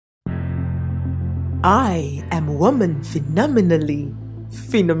I am woman phenomenally.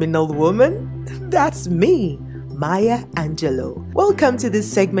 Phenomenal woman? That's me, Maya Angelou. Welcome to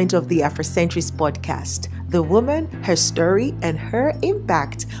this segment of the Afrocentrist podcast, The Woman, Her Story, and Her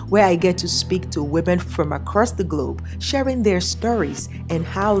Impact, where I get to speak to women from across the globe, sharing their stories and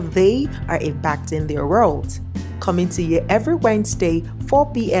how they are impacting their world. Coming to you every Wednesday,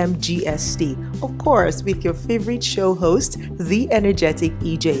 4 p.m. GST. Of course, with your favorite show host, the energetic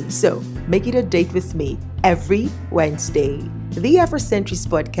EJ. So, make it a date with me every Wednesday. The Afrocentrist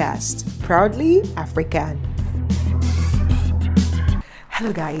Podcast, proudly African.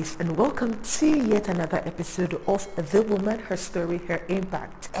 Hello guys, and welcome to yet another episode of The Woman, Her Story, Her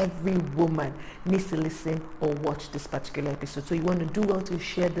Impact. Every woman needs to listen or watch this particular episode. So you want to do well to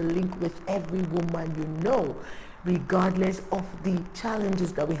share the link with every woman you know. Regardless of the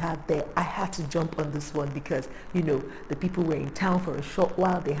challenges that we have there, I had to jump on this one because, the people were in town for a short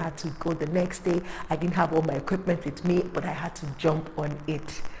while. They had to go the next day. I didn't have all my equipment with me, but I had to jump on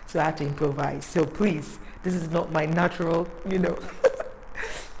it. So I had to improvise. So please, this is not my natural,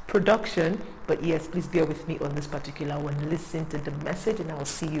 production. But yes, please bear with me on this particular one. Listen to the message and I'll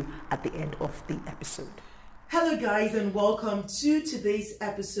see you at the end of the episode. Hello guys, and welcome to today's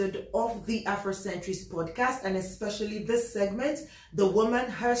episode of the Afrocentrist podcast, and especially this segment, The Woman,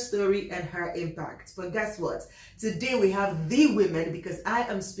 Her Story, and Her Impact. But guess what? Today we have the women because I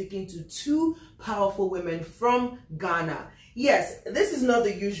am speaking to two powerful women from Ghana. Yes, this is not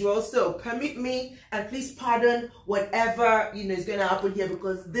the usual, so permit me and please pardon whatever is going to happen here,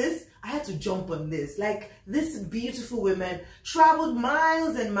 because I had to jump on this. Like, this beautiful women traveled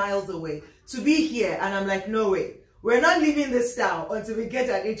miles and miles away to be here, and I'm like, no way, we're not leaving this town until we get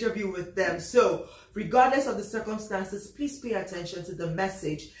an interview with them. So regardless of the circumstances, please pay attention to the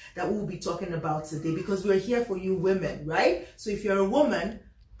message that we'll be talking about today, because we're here for you women, right? So if you're a woman,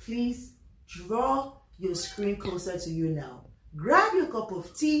 please draw your screen closer to you now. Grab your cup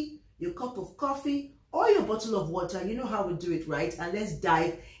of tea, your cup of coffee, or your bottle of water. You know how we do it, right? And let's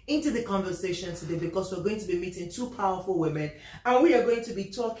dive into the conversation today, because we're going to be meeting two powerful women, and we are going to be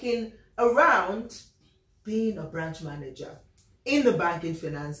talking around being a branch manager in the banking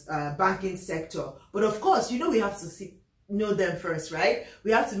sector. But of course, we have to know them first, right?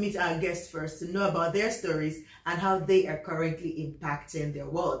 We have to meet our guests first to know about their stories and how they are currently impacting their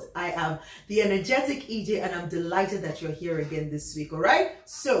world. I am the energetic EJ, and I'm delighted that you're here again this week, all right?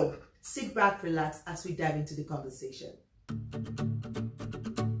 So sit back, relax as we dive into the conversation.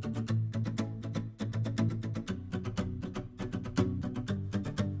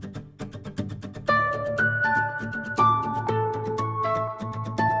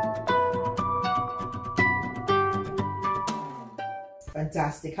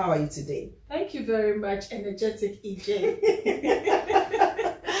 Fantastic. How are you today? Thank you very much, energetic EJ.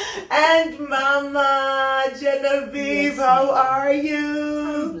 And Mama Genevieve, yes, how are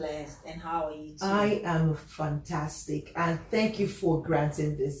you? I'm blessed. And how are you too? I am fantastic. And thank you for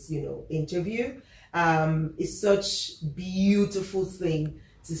granting this, interview. It's such a beautiful thing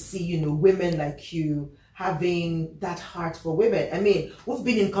to see, women like you having that heart for women. I mean, we've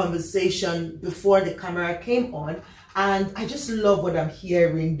been in conversation before the camera came on, and I just love what I'm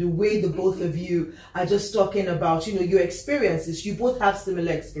hearing, the way the both of you are just talking about, your experiences. You both have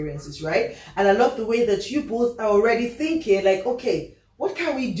similar experiences, right? And I love the way that you both are already thinking like, okay, what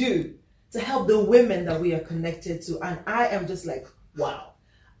can we do to help the women that we are connected to? And I am just like, wow,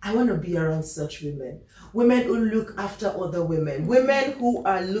 I want to be around such women. Women who look after other women. Women who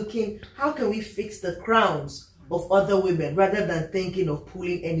are looking, how can we fix the crowns of other women rather than thinking of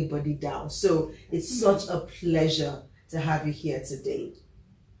pulling anybody down. So it's such a pleasure to have you here today.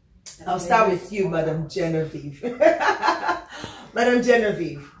 I'll start with you, Madam Genevieve. Madam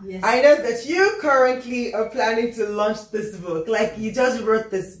Genevieve, yes. I know that you currently are planning to launch this book. Like, you just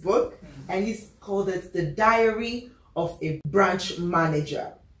wrote this book and you called it The Diary of a Branch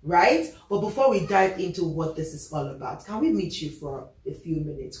Manager, right? But before we dive into what this is all about, can we meet you for a few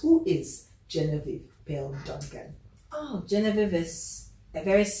minutes? Who is Genevieve Duncan? Oh, Genevieve is a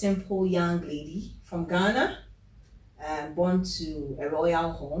very simple young lady from Ghana, born to a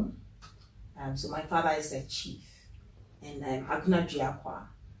royal home. So my father is a chief, and Akuna Jiakwa.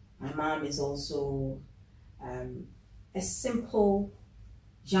 My mom is also a simple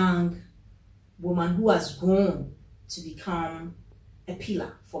young woman who has grown to become a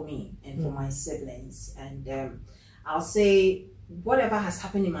pillar for me and for my siblings. And I'll say, whatever has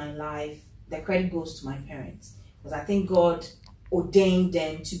happened in my life, the credit goes to my parents, because I think God ordained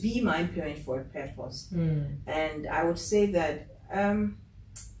them to be my parent for a purpose. And I would say that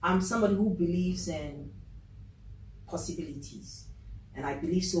I'm somebody who believes in possibilities, and I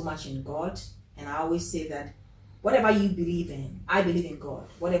believe so much in God, And I always say that whatever you believe in, I believe in God.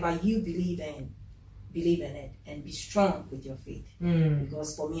 Whatever you believe in it and be strong with your faith.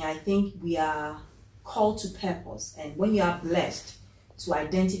 Because for me, I think we are called to purpose. And when you are blessed to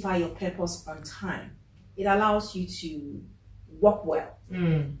identify your purpose on time, it allows you to work well.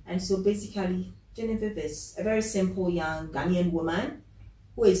 And so basically, Genevieve is a very simple young Ghanaian woman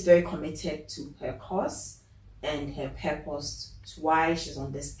who is very committed to her cause and her purpose to why she's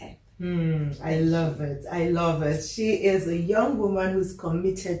on this earth. I love it. I love it. She is a young woman who's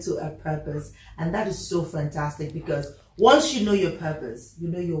committed to her purpose. And that is so fantastic, because once you know your purpose, you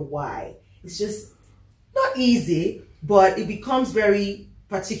know your why. It's just not easy, but it becomes very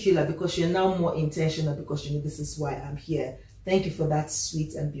particular because you're now more intentional, because you know this is why I'm here. Thank you for that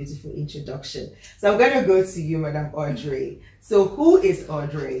sweet and beautiful introduction. So I'm going to go to you, Madam Audrey. So who is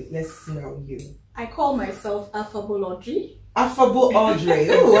Audrey? Let's know you. I call myself Affable Audrey. Affable Audrey.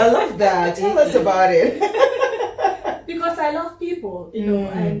 Oh, I love that. Tell us about it. Because I love people, you know,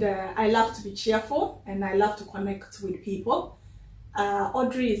 and I love to be cheerful and I love to connect with people.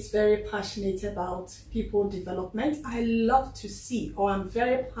 Audrey is very passionate about people development. I love to see, or I'm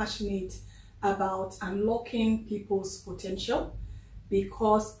very passionate about unlocking people's potential,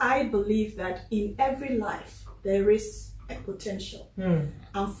 because I believe that in every life there is a potential.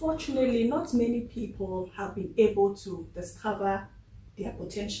 Unfortunately, not many people have been able to discover their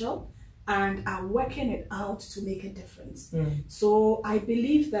potential and are working it out to make a difference. So I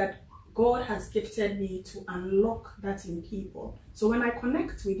believe that God has gifted me to unlock that in people. So when I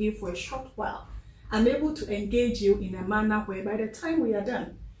connect with you for a short while, I'm able to engage you in a manner where by the time we are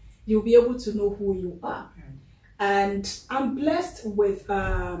done, you'll be able to know who you are. And I'm blessed with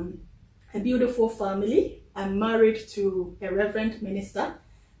a beautiful family. I'm married to a reverend minister,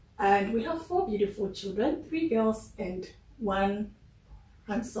 and we have 4 beautiful children, 3 girls and 1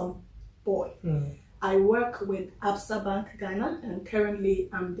 handsome boy. I work with Absa Bank Ghana, and currently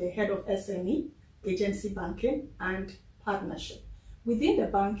I'm the head of SME, agency banking and partnership. Within the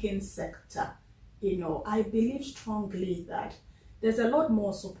banking sector, you know, I believe strongly that there's a lot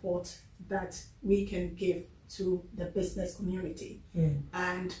more support that we can give to the business community.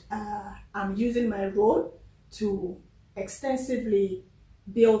 And I'm using my role to extensively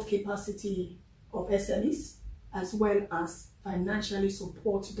build capacity of SMEs, as well as financially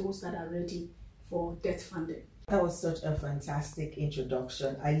support those that are ready for debt funding. That was such a fantastic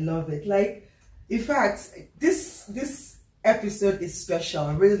introduction. I love it. Like, in fact, this episode is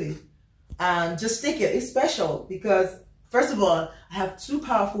special, really. Just take it. It's special because, first of all, I have 2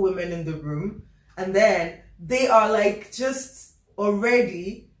 powerful women in the room, and then they are like just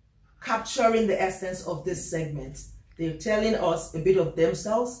already capturing the essence of this segment. They're telling us a bit of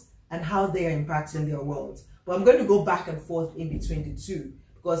themselves and how they are impacting their world. But I'm going to go back and forth in between the two,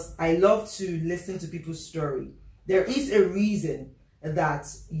 because I love to listen to people's story. There is a reason that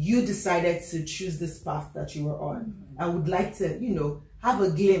you decided to choose this path that you were on. I would like to, you know, have a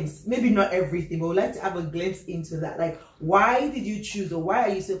glimpse, maybe not everything, but I would like to have a glimpse into that. Like, why did you choose, or why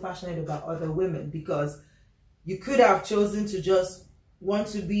are you so passionate about other women? Because you could have chosen to just want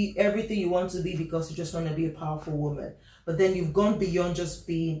to be everything you want to be because you just want to be a powerful woman. But then you've gone beyond just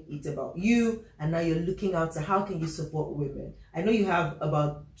being it about you, and now you're looking out to how can you support women. I know you have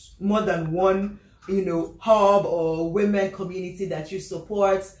about more than one, you know, hub or women community that you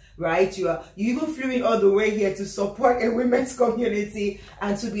support, right? You even flew in all the way here to support a women's community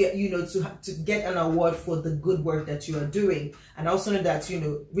and to be, you know, to get an award for the good work that you are doing. And I also know that, you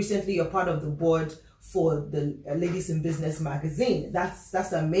know, recently you're part of the board for the Ladies in Business magazine.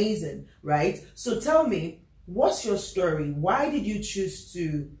 That's amazing, right? So tell me, what's your story? Why did you choose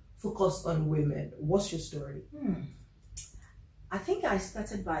to focus on women? What's your story? I think I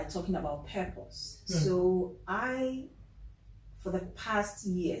started by talking about purpose. So for the past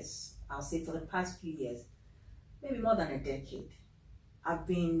years, I'll say for the past few years, maybe more than a decade, I've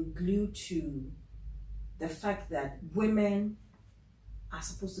been glued to the fact that women are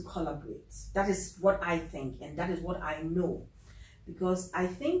supposed to collaborate. That is what I think, and that is what I know. Because I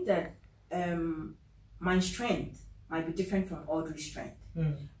think that my strength might be different from Audrey's strength,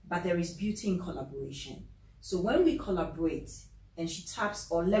 but there is beauty in collaboration. So when we collaborate and she taps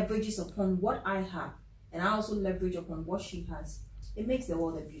or leverages upon what I have, and I also leverage upon what she has, it makes the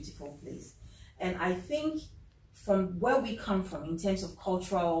world a beautiful place. And I think from where we come from in terms of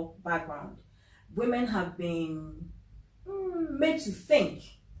cultural background, women have been made to think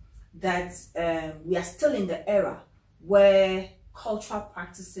that we are still in the era where cultural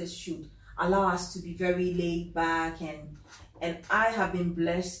practices should allow us to be very laid back, and I have been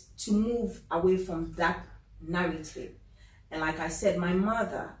blessed to move away from that narrative And like I said, my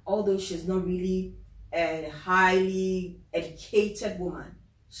mother, although she's not really a highly educated woman,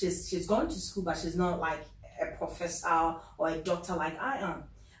 she's gone to school, but she's not like a professor or a doctor like I am.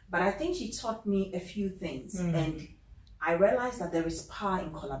 But I think she taught me a few things, and I realized that there is power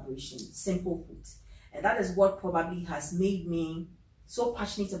in collaboration, simple put. And that is what probably has made me so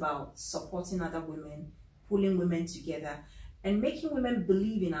passionate about supporting other women, pulling women together, and making women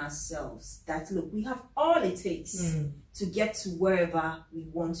believe in ourselves that, look, we have all it takes to get to wherever we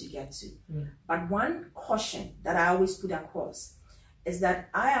want to get to. But one caution that I always put across is that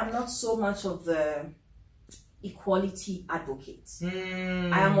I am not so much of the equality advocate.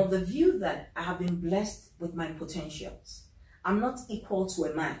 I am of the view that I have been blessed with my potentials. I'm not equal to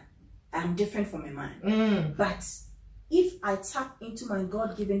a man. I'm different from a man. But if I tap into my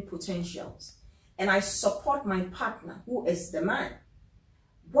God-given potentials and I support my partner, who is the man,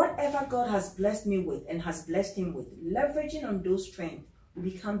 whatever God has blessed me with and has blessed him with, leveraging on those strengths, will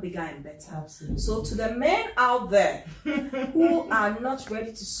become bigger and better. Absolutely. So to the men out there who are not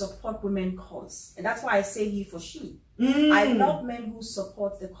ready to support women's cause, and that's why I say he for she. I love men who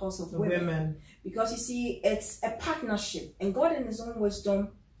support the cause of women. Because you see, it's a partnership, and God in his own wisdom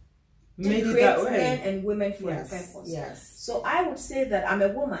made it that way. Men and women for a purpose. Yes. So I would say that I'm a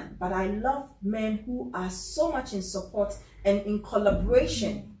woman, but I love men who are so much in support and in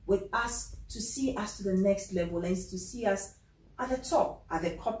collaboration with us to see us to the next level and to see us at the top, at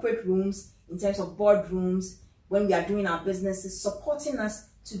the corporate rooms, in terms of boardrooms, when we are doing our businesses, supporting us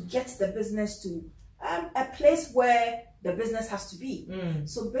to get the business to a place where the business has to be.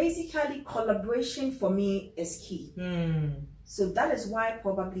 So basically, collaboration for me is key. So that is why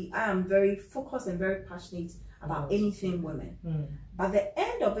probably I am very focused and very passionate about anything women. But the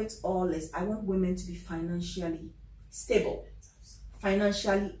end of it all is I want women to be financially stable,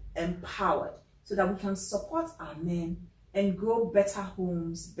 financially empowered, so that we can support our men and grow better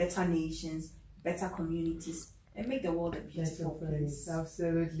homes, better nations, better communities, and make the world a beautiful place.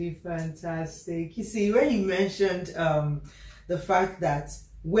 Absolutely fantastic. You see, when you mentioned the fact that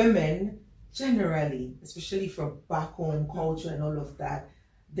women generally, especially from back home culture and all of that,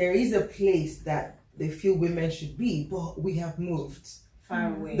 there is a place that they feel women should be, but we have moved.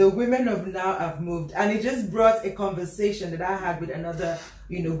 Far away. The women of now have moved, and it just brought a conversation that I had with another,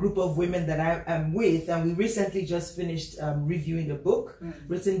 group of women that I am with, and we recently just finished reviewing a book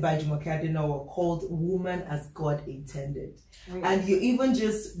written by Jumoke Adenowo called "Woman as God Intended," and you even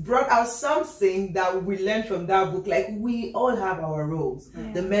just brought out something that we learned from that book. Like, we all have our roles.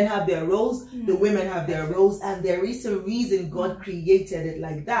 The men have their roles, the women have their roles, and there is a reason God created it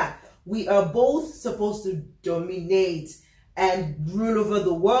like that. We are both supposed to dominate and rule over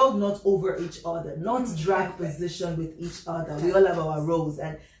the world, not over each other, not drag position with each other. We all have our roles,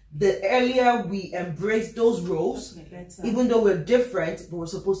 and the earlier we embrace those roles, even though we're different, but we're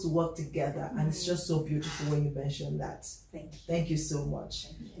supposed to work together. And it's just so beautiful when you mention that. Thank you so much.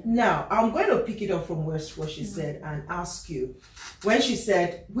 Now, I'm going to pick it up from what she said and ask you, when she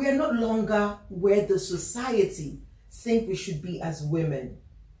said, we are no longer where the society think we should be as women,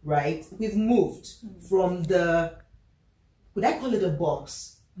 right? We've moved from the, would I call it a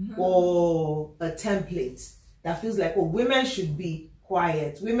box or a template that feels like, oh, women should be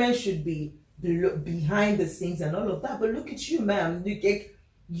quiet, women should be behind the scenes and all of that. But look at you, ma'am.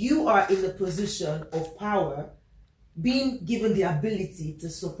 You are in a position of power, being given the ability to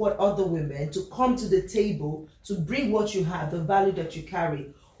support other women, to come to the table, to bring what you have, the value that you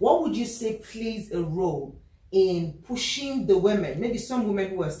carry. What would you say plays a role in pushing the women, maybe some women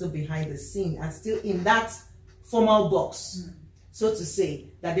who are still behind the scene and still in that formal box, so to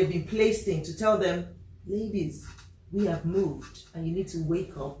say, that they've been placed in, to tell them, ladies, we have moved and you need to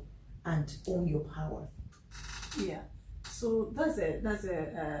wake up and own your power? Yeah, so that's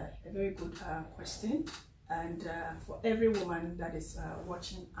a very good question. And for every woman that is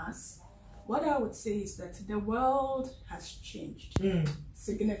watching us, what I would say is that the world has changed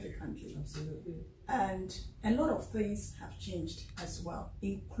significantly. Absolutely. And a lot of things have changed as well,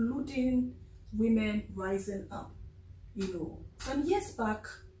 including women rising up. Some years back,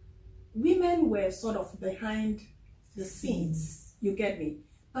 women were sort of behind the scenes, you get me?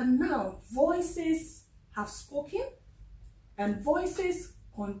 But now, voices have spoken, and voices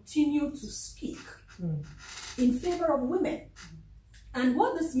continue to speak in favor of women. And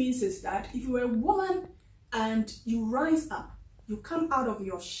what this means is that if you're a woman and you rise up, you come out of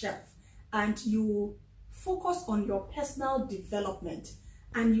your shelf, and you focus on your personal development,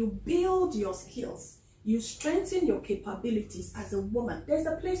 and you build your skills, you strengthen your capabilities as a woman, there's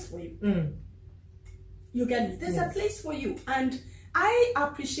a place for you. You get me? There's a place for you. And I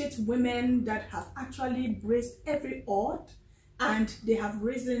appreciate women that have actually braced every odd and they have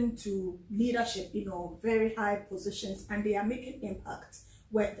risen to leadership, very high positions, and they are making impact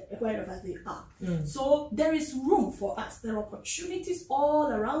wherever they are. So there is room for us. There are opportunities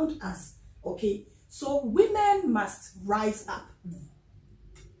all around us. Okay, so women must rise up.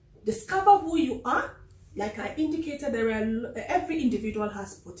 Discover who you are. Like I indicated, every individual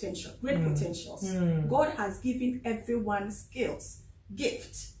has potential, great potentials. God has given everyone skills,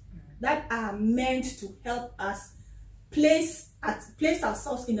 gifts that are meant to help us place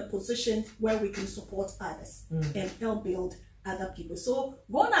ourselves in a position where we can support others and help build other people. So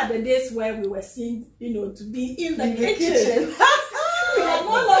gone are the days where we were seen, to be in the kitchen. We are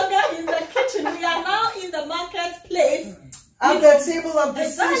no longer in the kitchen. We are now in the marketplace. At the table of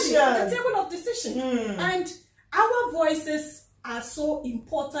decision. Exactly, at the table of decision. And our voices are so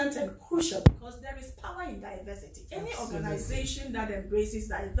important and crucial because there is power in diversity. Any organization that embraces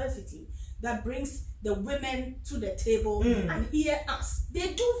diversity, that brings the women to the table and hear us,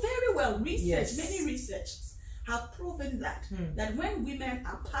 they do very well. Many researchers have proven that when women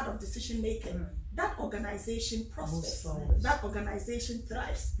are part of decision making, that organization prospers, that organization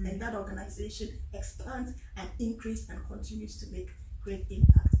thrives, and that organization expands and increases and continues to make great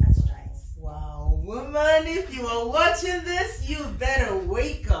impact and strides. Wow, woman, if you are watching this, you better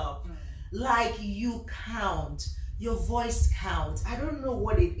wake up. Like, you count. Your voice counts. I don't know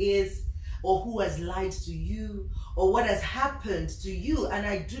what it is or who has lied to you or what has happened to you, and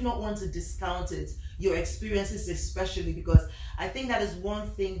I do not want to discount it, your experiences especially, because I think that is one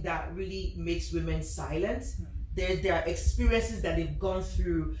thing that really makes women silent. There are experiences that they've gone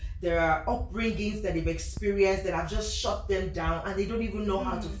through, there are upbringings that they've experienced that have just shut them down, and they don't even know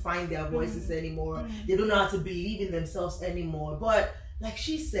how to find their voices anymore. They don't know how to believe in themselves anymore. But like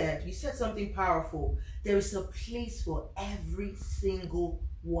she said, you said something powerful. There is a place for every single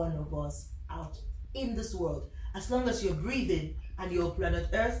one of us out in this world. As long as you're breathing and you're planet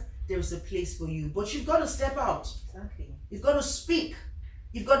Earth, there is a place for you. But you've got to step out. Exactly. You've got to speak.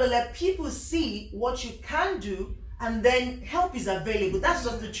 You've got to let people see what you can do, and then help is available. That's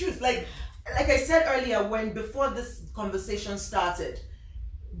just the truth. Like I said earlier, before this conversation started,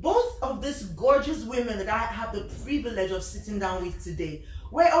 both of these gorgeous women that I have the privilege of sitting down with today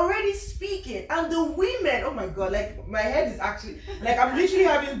were already speaking, and the women, oh my God, like my head is actually, like I'm literally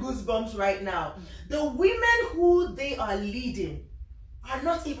having goosebumps right now. The women who they are leading are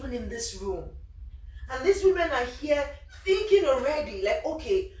not even in this room. And these women are here thinking already, like,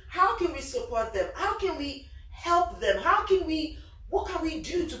 okay, how can we support them? How can we help them? What can we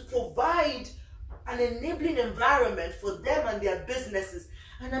do to provide an enabling environment for them and their businesses?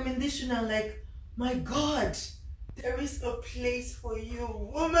 And I'm in this room, I'm like, my God, there is a place for you,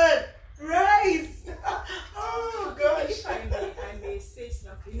 woman. Rise. Oh gosh. I may say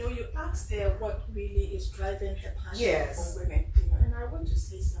something. You asked her what really is driving her passion for women. And I want to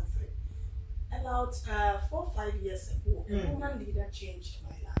say something. About 4 or 5 years ago, a woman leader changed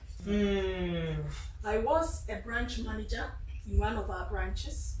my life. I was a branch manager in one of our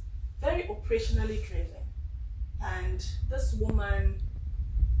branches, very operationally driven. And this woman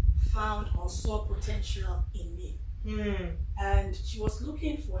found or saw potential in me. And she was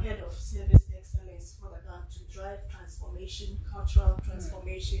looking for head of service excellence for the bank to drive transformation, cultural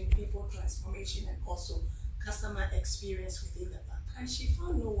transformation, people transformation, and also customer experience within the bank. And she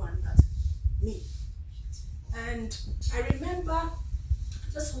found no one but me. And I remember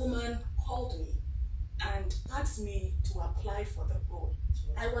this woman called me and asked me to apply for the role.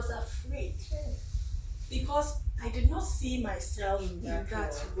 I was afraid because I did not see myself in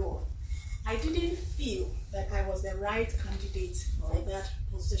that role. I didn't feel that I was the right candidate for that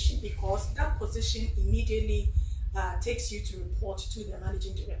position, because that position immediately takes you to report to the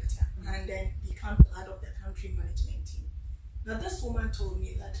managing director and then become part of the country management team. Now this woman told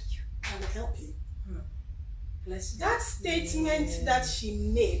me that I will help you. That statement that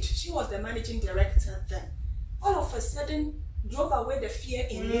she made, she was the managing director then, all of a sudden drove away the fear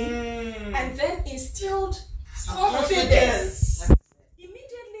in me and then instilled confidence.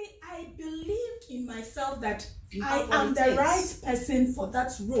 Immediately I believed in myself that I am the right person for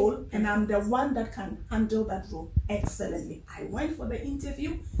that role, and I'm the one that can handle that role excellently. I went for the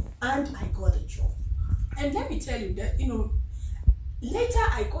interview and I got the job. And let me tell you that, later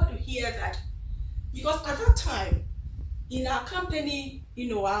I got to hear that, because at that time in our company,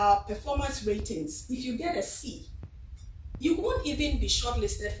 our performance ratings, if you get a C, you won't even be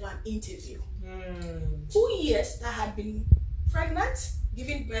shortlisted for an interview. 2 years I had been pregnant,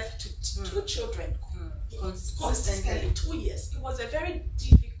 giving birth to 2 children consistently. 2 years. It was a very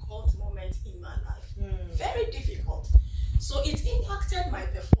difficult moment in my life. Very difficult. So it impacted my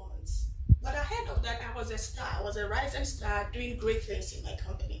performance. But ahead of that, I was a star. I was a rising star doing great things in my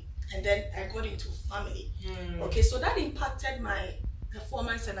company. And then I got into family. Okay, so that impacted my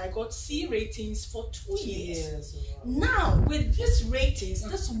performance and I got C ratings for 2 years. Now, with these ratings,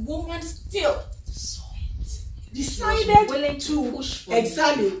 this woman still decided willing to push for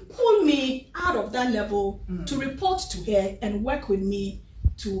pull me out of that level to report to her and work with me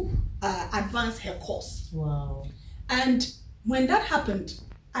to advance her course. Wow. And when that happened,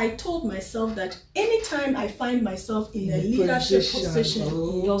 I told myself that anytime I find myself in a leadership position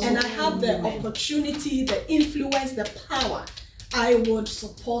and I have the opportunity, the influence, the power, I would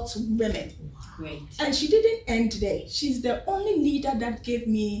support women. Great. And she didn't end there. She's the only leader that gave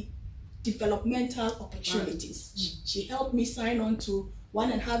me developmental opportunities. She helped me sign on to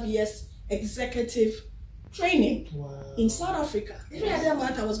 1.5 years executive training in South Africa. Every other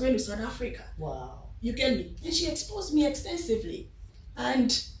month I was going to South Africa. Wow. You get me? And she exposed me extensively.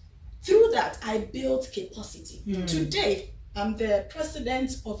 And through that, I built capacity. Today, I'm the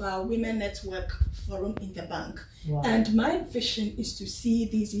president of our Women Network Forum in the bank. Wow. And my vision is to see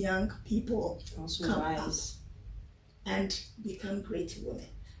these young people come up and become great women.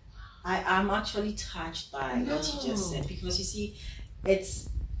 I'm actually touched by what you just said, because you see, it's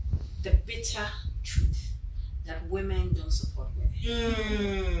the bitter truth that women don't support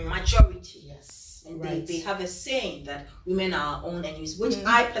women. Majority. Yes. And they have a saying that women are our own enemies, which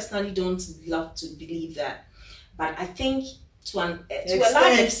I personally don't love to believe that. But I think to a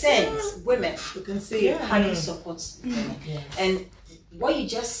large extent, women you can see highly support women. And what you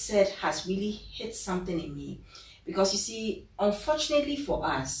just said has really hit something in me, because you see, unfortunately for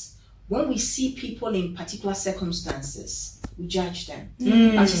us, when we see people in particular circumstances, we judge them.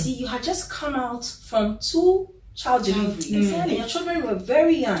 But you see, you had just come out from 2 child delivery, and your children were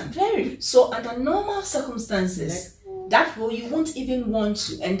very young. So under normal circumstances, that role you won't even want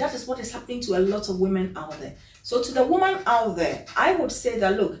to, and that is what is happening to a lot of women out there. So to the woman out there, I would say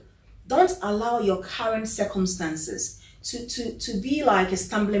that, look, don't allow your current circumstances to be like a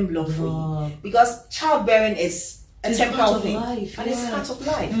stumbling block for you, because childbearing is a temporal thing, and it's part of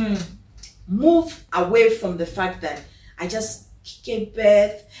life. Move away from the fact that I just gave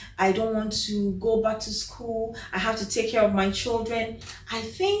birth, I don't want to go back to school, I have to take care of my children. I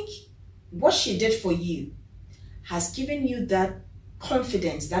think what she did for you has given you that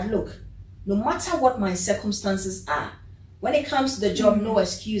confidence that, look, no matter what my circumstances are, when it comes to the job, no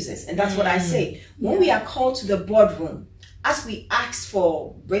excuses. And that's what I say. When we are called to the boardroom, as we ask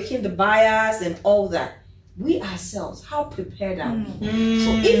for breaking the bias and all that, we ourselves, how prepared are we?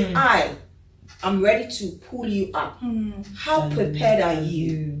 So if I am ready to pull you up, how prepared are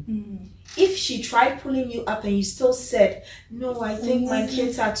you? If she tried pulling you up and you still said, no, I think my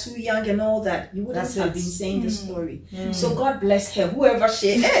kids are too young and all that, you wouldn't have been saying the story. So God bless her, whoever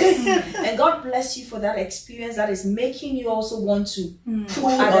she is. And God bless you for that experience that is making you also want to pull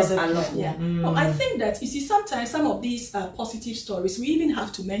others along. Well, I think that, you see, sometimes some of these positive stories, we even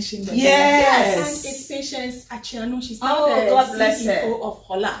have to mention them. Yes. And it's Patience Achiano. She's now God the bless CEO her. of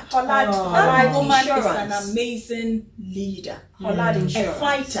Hollard. That woman Insurance is an amazing leader. Hollard Insurance. A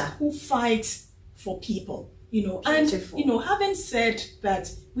fighter who fights for people, you know. Beautiful. And you know, having said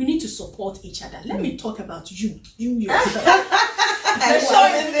that, we need to support each other. Let me talk about you yourself. The show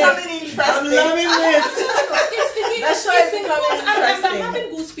is becoming interesting. I'm loving this. I'm having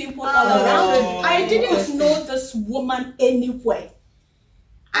goose people all around. I didn't know this woman anywhere.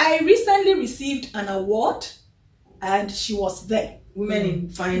 I recently received an award, and she was there. Women in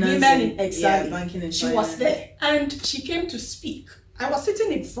finance. Women in exactly. Banking and she finance. was there, and she came to speak. I was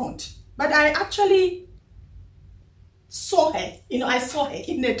sitting in front, but I actually saw her. You know, I saw her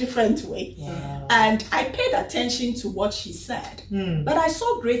in a different way, and I paid attention to what she said. But I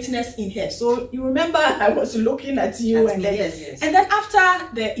saw greatness in her. So you remember, I was looking at you, and then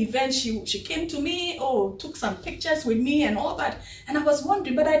after the event, she came to me. Took some pictures with me and all that. And I was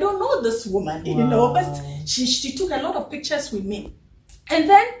wondering, but I don't know this woman, you know. But she took a lot of pictures with me. And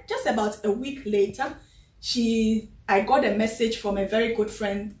then just about a week later, I got a message from a very good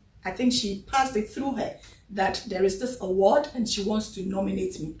friend. I think she passed it through her, that there is this award and she wants to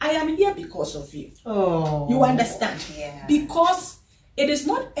nominate me. I am here because of you. You understand? Because it is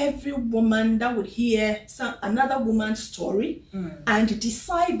not every woman that would hear another woman's story and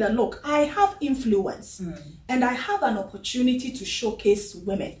decide that, look, I have influence and I have an opportunity to showcase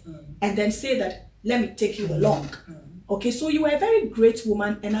women, and then say that, let me take you along. Okay, so you are a very great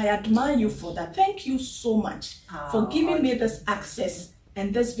woman, and I admire you for that. Thank you so much for giving me this access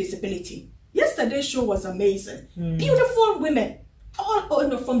and this visibility. Yesterday's show was amazing. Beautiful women,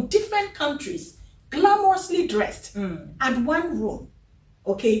 all from different countries, glamorously dressed, at one room.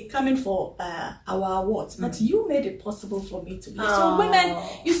 okay, coming for our awards, but you made it possible for me to be. So women,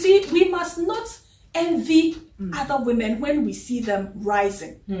 you see, we must not envy other women when we see them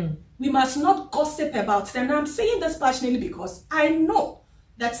rising. We must not gossip about them. And I'm saying this passionately because I know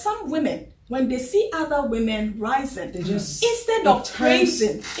that some women, when they see other women rising, they just instead of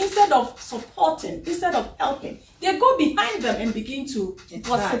praising, instead of supporting, instead of helping, they go behind them and begin to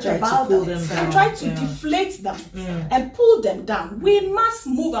gossip about them and try to deflate them and pull them down. We must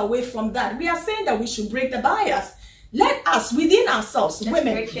move away from that. We are saying that we should break the bias. Let us, within ourselves,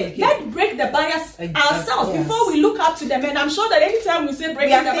 women, let's break the bias ourselves before we look up to them. And I'm sure that anytime we say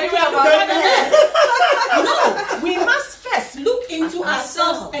breaking the bias, no, we must first look into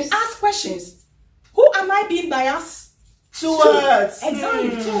ourselves and ask questions. Who am I being biased towards?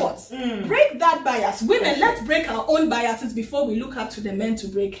 Exactly, towards. Break that bias. Women, let's break our own biases before we look up to the men to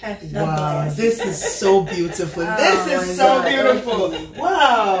break that bias. This is so beautiful. This is so beautiful.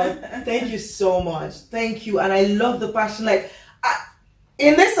 Wow. Thank you so much. Thank you. And I love the passion. Like,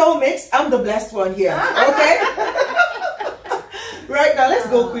 in this whole mix, I'm the blessed one here. Okay? Right now, let's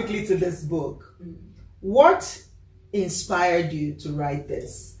go quickly to this book. What inspired you to write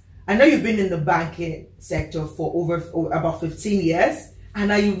this? I know you've been in the banking sector for about 15 years, and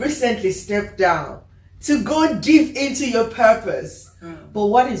now you recently stepped down to go deep into your purpose. But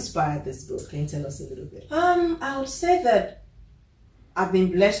what inspired this book? Can you tell us a little bit? I would say that I've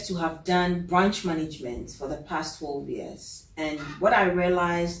been blessed to have done branch management for the past 12 years. And what I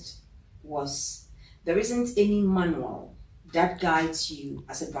realized was there isn't any manual that guides you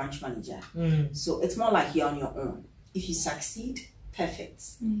as a branch manager. So it's more like you're on your own. If you succeed, perfect.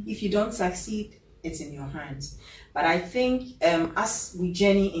 If you don't succeed, it's in your hands. But I think as we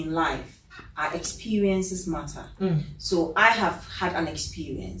journey in life, our experiences matter. So I have had an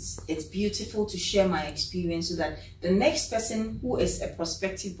experience. It's beautiful to share my experience so that the next person who is a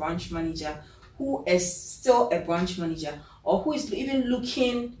prospective branch manager, who is still a branch manager, or who is even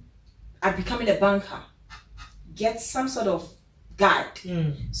looking at becoming a banker, gets some sort of guide.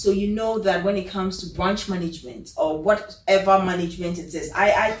 So you know that when it comes to branch management or whatever management it is,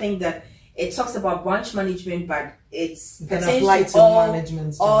 I think that it talks about branch management, but it's pertains to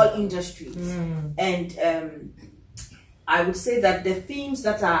all industries. And I would say that the themes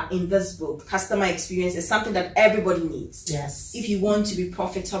that are in this book, customer experience, is something that everybody needs. Yes. If you want to be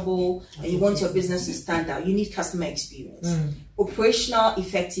profitable and you want your business to stand out, you need customer experience. Operational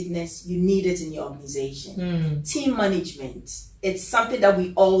effectiveness, you need it in your organization. Team management, it's something that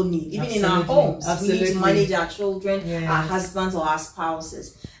we all need. Even in our homes, we need to manage our children, our husbands or our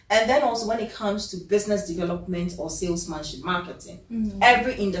spouses. And then also when it comes to business development or salesmanship, marketing,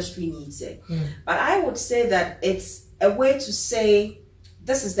 every industry needs it. But I would say that it's a way to say,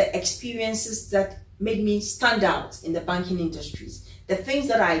 this is the experiences that made me stand out in the banking industries. The things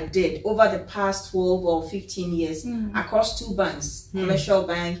that I did over the past 12 or 15 years across 2 banks, Commercial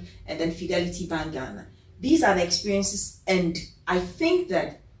Bank and then Fidelity Bank Ghana. These are the experiences, and I think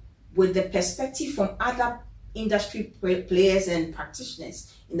that with the perspective from other industry players and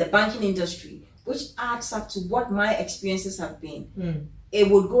practitioners in the banking industry, which adds up to what my experiences have been,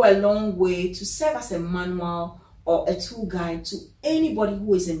 it would go a long way to serve as a manual or a tool guide to anybody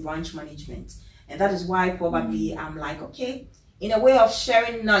who is in branch management. And that is why probably I'm like, okay, in a way of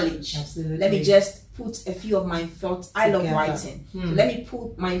sharing knowledge, let me just put a few of my thoughts. I love writing. So let me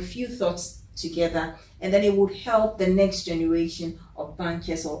put my few thoughts together, and then it would help the next generation of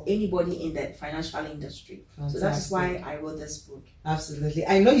bankers or anybody in the financial industry. Fantastic. So that's why I wrote this book. Absolutely.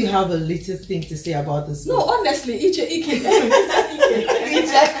 I know you have a little thing to say about this book. No, honestly,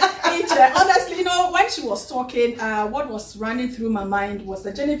 honestly, you know, when she was talking, what was running through my mind was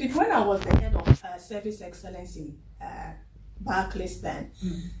that Genevieve, when I was the head of service excellence in Barclays then,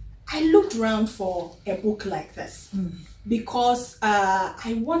 I looked around for a book like this because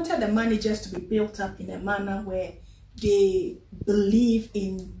I wanted the managers to be built up in a manner where they believe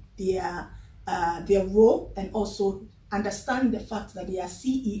in their role and also understand the fact that they are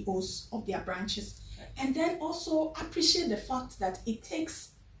CEOs of their branches, and then also appreciate the fact that it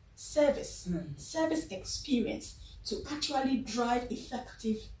takes service experience to actually drive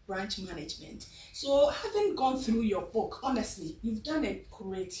effective branch management. So having gone through your book, honestly, you've done a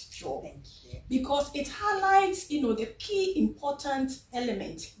great job. Thank you. Because it highlights, you know, the key important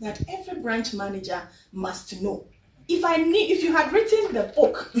element that every branch manager must know. If you had written the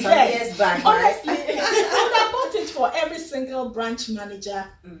book some years back, honestly, I would have bought it for every single branch manager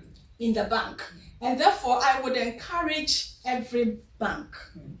in the bank. And therefore, I would encourage every bank.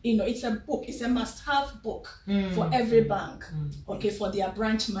 You know, it's a book, it's a must-have book for every bank, okay, for their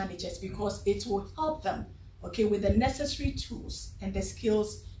branch managers, because it will help them okay, with the necessary tools and the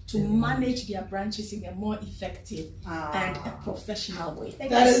skills to manage their branches in a more effective and a professional way.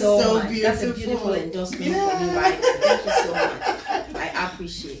 That is so much. Beautiful. That's a beautiful endorsement for me, right? Thank you so much. I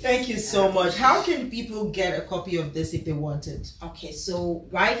appreciate it. Thank you so much. How can people get a copy of this if they want it? Okay, so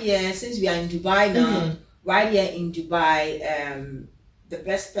right here, since we are in Dubai now, right here in Dubai, the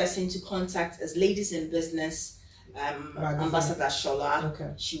best person to contact is Ladies in Business, Ambassador Shola.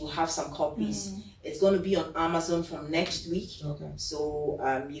 Okay. She will have some copies. It's going to be on Amazon from next week. Okay. So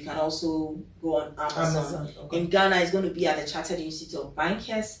you can also go on Amazon. Okay. In Ghana, it's going to be at the Chartered Institute of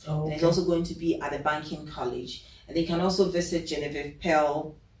Bankers. And it's also going to be at the Banking College. And they can also visit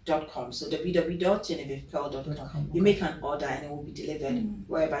GenevievePearl.com. So www.genevievepearl.com. You make an order and it will be delivered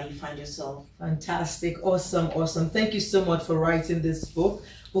wherever you find yourself. Fantastic. Awesome. Thank you so much for writing this book.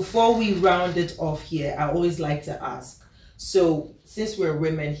 Before we round it off here, I always like to ask, so since we're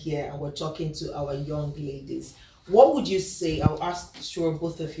women here and we're talking to our young ladies, what would you say, I'll ask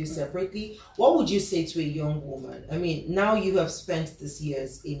both of you separately, what would you say to a young woman? I mean, now you have spent these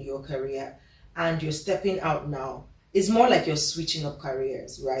years in your career and you're stepping out now. It's more like you're switching up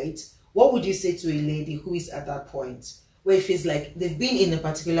careers, right? What would you say to a lady who is at that point where it feels like they've been in a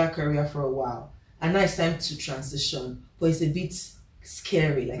particular career for a while and now it's time to transition, but it's a bit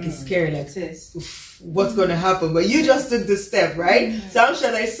scary, like it's scary, like oof, what's going to happen? But you just took the step, right? So I'm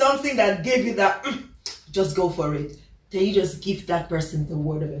sure there's something that gave you that, just go for it. Then you just give that person the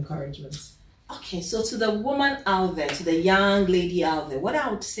word of encouragement. Okay, so to the woman out there, to the young lady out there, what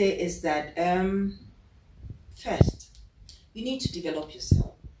I would say is that first, you need to develop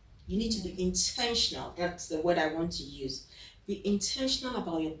yourself. You need to be intentional. That's the word I want to use. Be intentional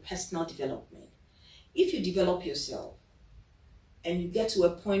about your personal development. If you develop yourself, and you get to a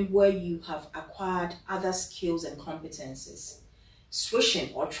point where you have acquired other skills and competences,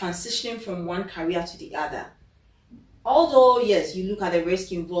 switching or transitioning from one career to the other, although yes, you look at the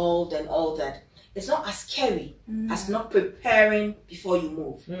risk involved and all that, it's not as scary as not preparing before you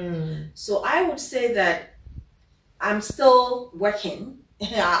move. So I would say that I'm still working.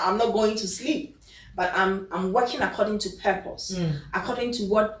 I'm not going to sleep, but I'm working according to purpose, according to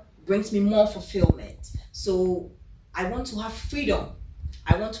what brings me more fulfillment. So I want to have freedom.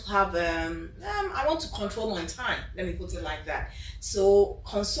 I want to have, I want to control my time. Let me put it like that. So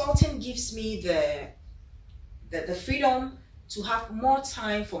consulting gives me the freedom to have more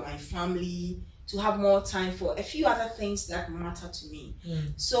time for my family, to have more time for a few other things that matter to me.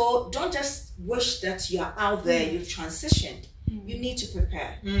 So don't just wish that you are out there, you've transitioned. You need to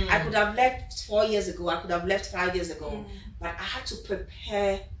prepare. I could have left 4 years ago, I could have left 5 years ago, but I had to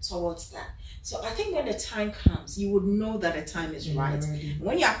prepare towards that. So I think when the time comes, you would know that the time is right.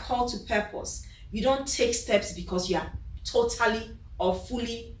 When you are called to purpose, you don't take steps because you are totally or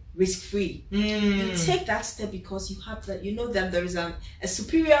fully risk-free. You take that step because you have that, you know that there is a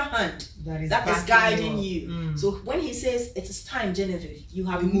superior hand that is guiding you. So when he says it is time, Genevieve, you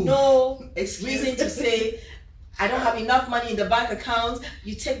have no reason to say, I don't have enough money in the bank account.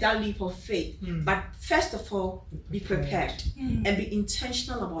 You take that leap of faith. But first of all, be prepared and be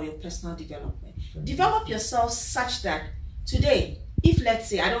intentional about your personal development. Develop yourself such that today, if let's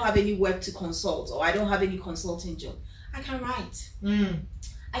say I don't have any work to consult or I don't have any consulting job, I can write.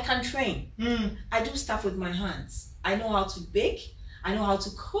 I can train. I do stuff with my hands. I know how to bake. I know how to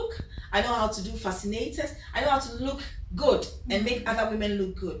cook. I know how to do fascinators. I know how to look good and make other women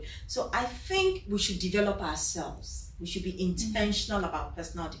look good. So I think we should develop ourselves. We should be intentional about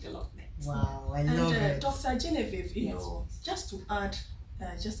personal development. Wow, I love it. Dr. Genevieve, you know, just to add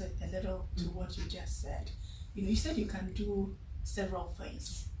just a little to what you just said, you know, you said you can do several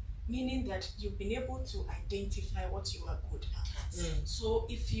things, meaning that you've been able to identify what you are good at. So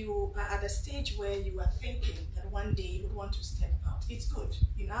if you are at a stage where you are thinking that one day you would want to step out, it's good.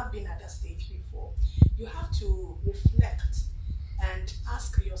 You know, I've been at that stage before. You have to reflect and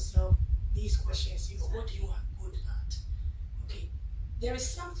ask yourself these questions. You know, what you are good at. Okay, there is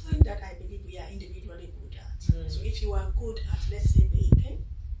something that I believe we are individually good at. So if you are good at, let's say, baking,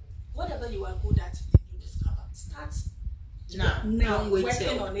 whatever you are good at, you discover. Start now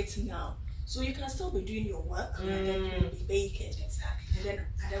working on it now. So you can still be doing your work and then you will be baking. Exactly. And then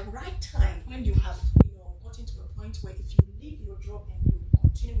at the right time, when you have, you know, gotten to a point where if you leave your job and you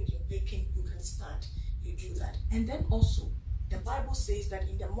continue with your baking, you can start, you do that. And then also, the Bible says that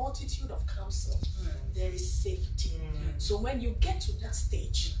in the multitude of counsel, there is safety. So when you get to that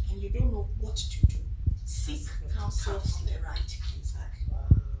stage and you don't know what to do, seek counsel from the right people.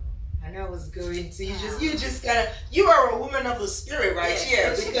 And I was going to you just kind of, you are a woman of the spirit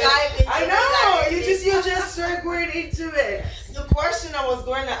here, because I know you just segue into it. The question I was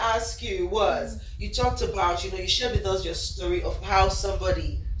going to ask you was, you talked about, you shared with us your story of how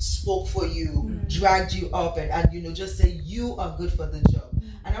somebody spoke for you, dragged you up, and just said you are good for the job.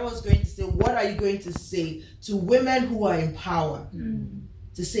 And I was going to say, what are you going to say to women who are in power?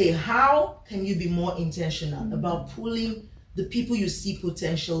 To say, how can you be more intentional about pulling the people you see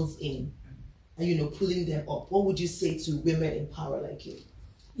potentials in and, pulling them up? What would you say to women in power like you?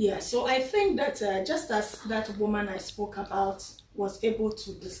 Yeah, so I think that just as that woman I spoke about was able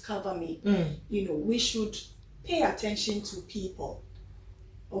to discover me, we should pay attention to people.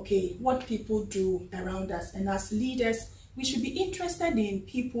 Okay, what people do around us, and as leaders, we should be interested in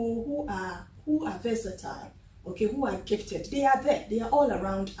people who are versatile, okay, who are gifted. They are there, they are all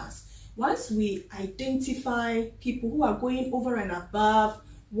around us. Once we identify people who are going over and above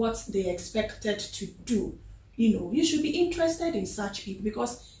what they expected to do, you should be interested in such people,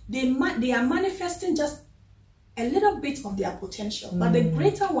 because they are manifesting just a little bit of their potential, but the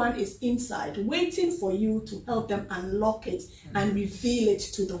greater one is inside, waiting for you to help them unlock it and reveal it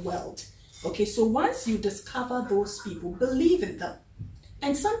to the world. Okay, so once you discover those people, believe in them.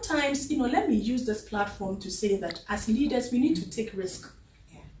 And sometimes, let me use this platform to say that as leaders, we need to take risk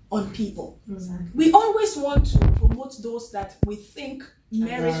on people. We always want to promote those that we think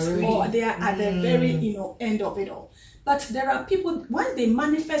merit, or they are at the very end of it all. But there are people, once they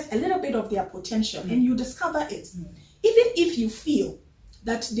manifest a little bit of their potential and you discover it, even if you feel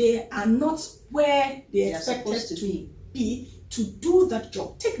that they are not where they expected to be to do that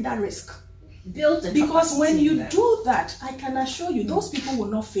job, take that risk. Build the because when you do that, I can assure you, those people will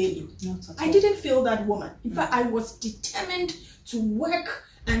not fail you. I didn't fail that woman. In fact, I was determined to work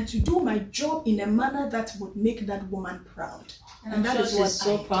and to do my job in a manner that would make that woman proud. And that is what she's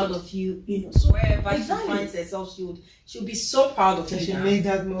so proud of you. So wherever she finds herself, she'll be so proud of you. She made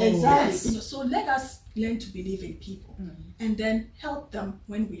that move. Exactly. Yes. So let us learn to believe in people and then help them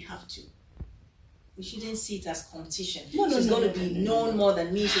when we have to. We shouldn't see it as competition. She's going to be known more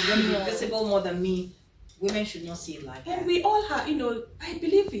than me. She's going to be visible more than me. Women should not see it like that. And we all have, I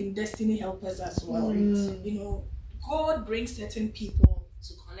believe in destiny helpers as well. God brings certain people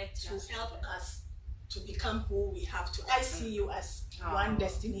to connect to help us to become who we have to. I see you as one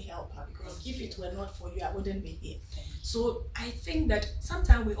destiny helper, because if it were not for you, I wouldn't be here. So I think that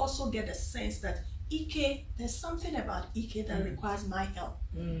sometimes we also get a sense that there's something about Ike that requires my help,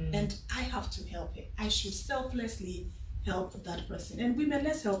 and I have to help it. I should selflessly help that person. And women,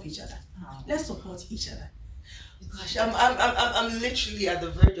 let's help each other. Let's support each other. Gosh, I'm literally at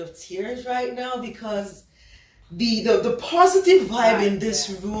the verge of tears right now, because the positive vibe in this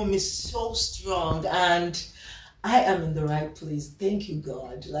room is so strong, and I am in the right place. Thank you,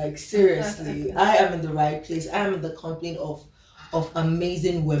 God. Like, seriously, I am in the right place. I am in the company of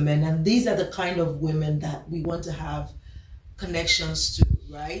amazing women, and these are the kind of women that we want to have connections to,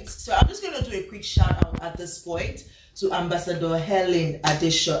 right? So I'm just going to do a quick shout out at this point to Ambassador Helen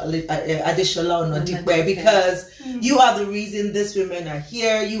Adeshola Onodipe, because you are the reason these women are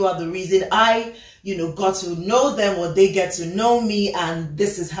here. You are the reason I got to know them, or they get to know me, and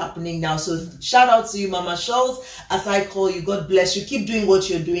this is happening now. So shout out to you, Mama Shows, as I call you. God bless you. Keep doing what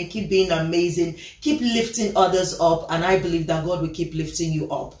you're doing. Keep being amazing. Keep lifting others up, and I believe that God will keep lifting you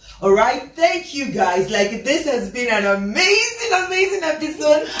up. All right? Thank you, guys. Like, this has been an amazing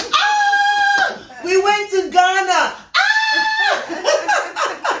episode. We went to Ghana.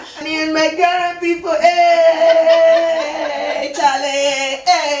 Me and my Ghana people. Hey, Charlie.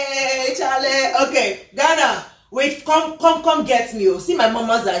 Okay, Ghana. Wait, come get me. Oh, see, my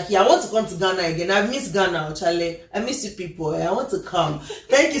mamas are here. I want to come to Ghana again. I miss Ghana, Charlie. I miss you people. I want to come.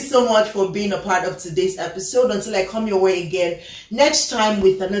 Thank you so much for being a part of today's episode. Until I come your way again next time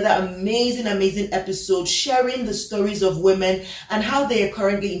with another amazing episode, sharing the stories of women and how they are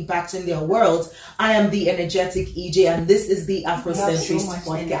currently impacting their world. I am the energetic EJ, and this is the Afrocentrist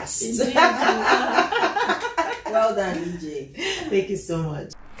podcast. Well done, EJ. Thank you so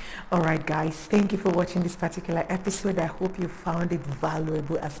much. Alright guys, thank you for watching this particular episode. I hope you found it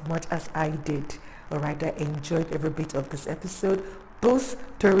valuable as much as I did. Alright, I enjoyed every bit of this episode, both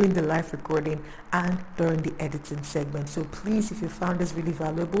during the live recording and during the editing segment. So please, if you found this really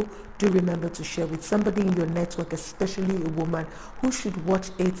valuable, do remember to share with somebody in your network, especially a woman who should watch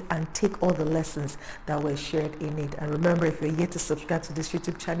it and take all the lessons that were shared in it. And remember, if you're yet to subscribe to this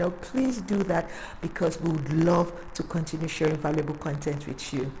YouTube channel, please do that, because we would love to continue sharing valuable content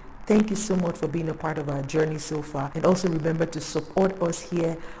with you. Thank you so much for being a part of our journey so far. And also remember to support us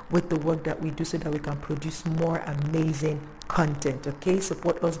here with the work that we do so that we can produce more amazing content. Okay,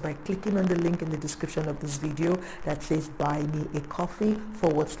 support us by clicking on the link in the description of this video that says buy me a coffee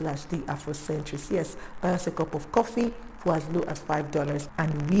 /the Afrocentrist. Yes, buy us a cup of coffee for as low as $5,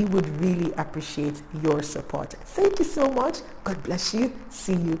 and we would really appreciate your support. Thank you so much. God bless you.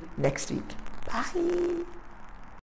 See you next week. Bye.